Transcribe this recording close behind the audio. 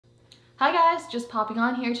Hi guys, just popping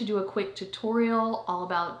on here to do a quick tutorial all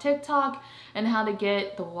about TikTok and how to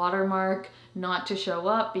get the watermark not to show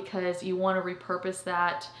up because you want to repurpose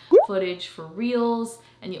that footage for Reels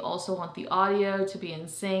and you also want the audio to be in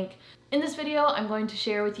sync. In this video, I'm going to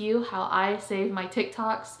share with you how I save my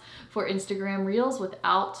TikToks for Instagram Reels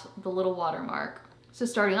without the little watermark. So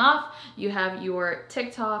starting off, you have your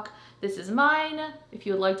TikTok. This is mine. If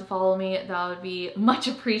you would like to follow me, that would be much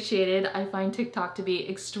appreciated. I find TikTok to be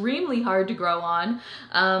extremely hard to grow on.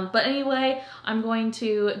 But anyway, I'm going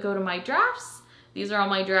to go to my drafts. These are all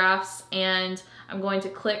my drafts, and I'm going to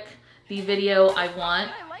click the video I want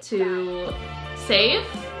to save.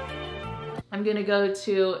 I'm gonna go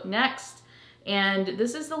to next, and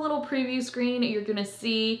this is the little preview screen you're gonna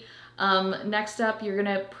see. Next up, you're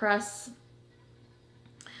gonna press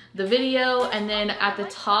the video, and then at the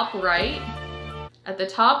top right,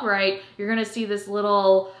 you're gonna see this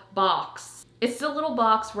little box. It's the little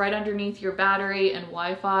box right underneath your battery and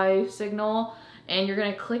Wi-Fi signal, and you're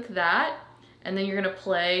gonna click that, and then you're gonna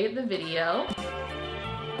play the video.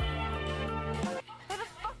 How the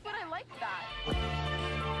fuck would I like that?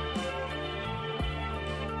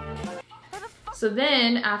 So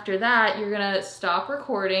then after that, you're gonna stop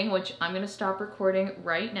recording, which I'm gonna stop recording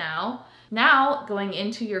right now. Now, going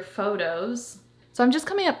into your photos. So I'm just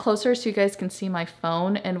coming up closer so you guys can see my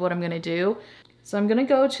phone and what I'm gonna do. So I'm gonna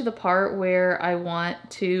go to the part where I want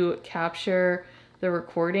to capture the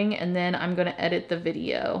recording, and then I'm gonna edit the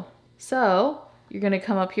video. So you're gonna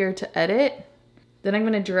come up here to edit. Then I'm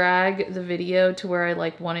gonna drag the video to where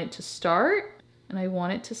I want it to start. And I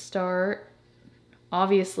want it to start,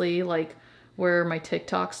 obviously, where my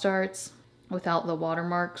TikTok starts without the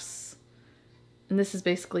watermarks. And this is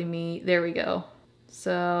basically me. There we go.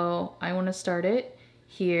 So I want to start it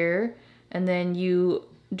here, and then you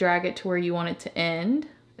drag it to where you want it to end.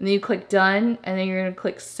 And then you click done, and then you're going to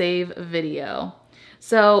click save video.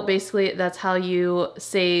 So basically that's how you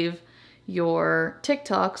save your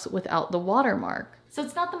TikToks without the watermark. So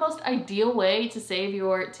it's not the most ideal way to save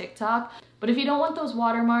your TikTok, but if you don't want those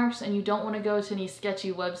watermarks and you don't want to go to any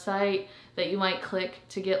sketchy website that you might click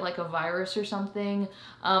to get a virus or something,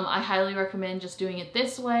 I highly recommend just doing it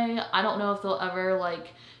this way. I don't know if they'll ever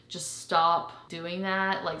just stop doing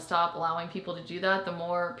that, stop allowing people to do that the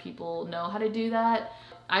more people know how to do that.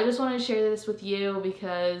 I just wanted to share this with you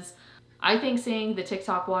because I think seeing the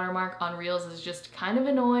TikTok watermark on Reels is just kind of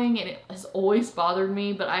annoying, and it has always bothered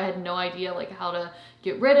me, but I had no idea how to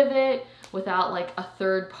get rid of it without a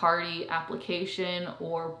third-party application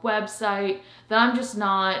or website. That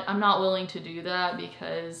I'm not willing to do that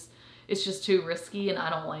because it's just too risky and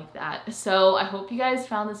I don't like that. So I hope you guys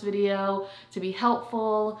found this video to be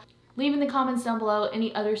helpful. Leave in the comments down below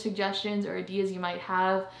any other suggestions or ideas you might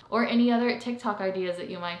have, or any other TikTok ideas that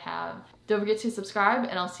you might have. Don't forget to subscribe,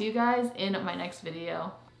 and I'll see you guys in my next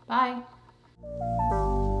video. Bye.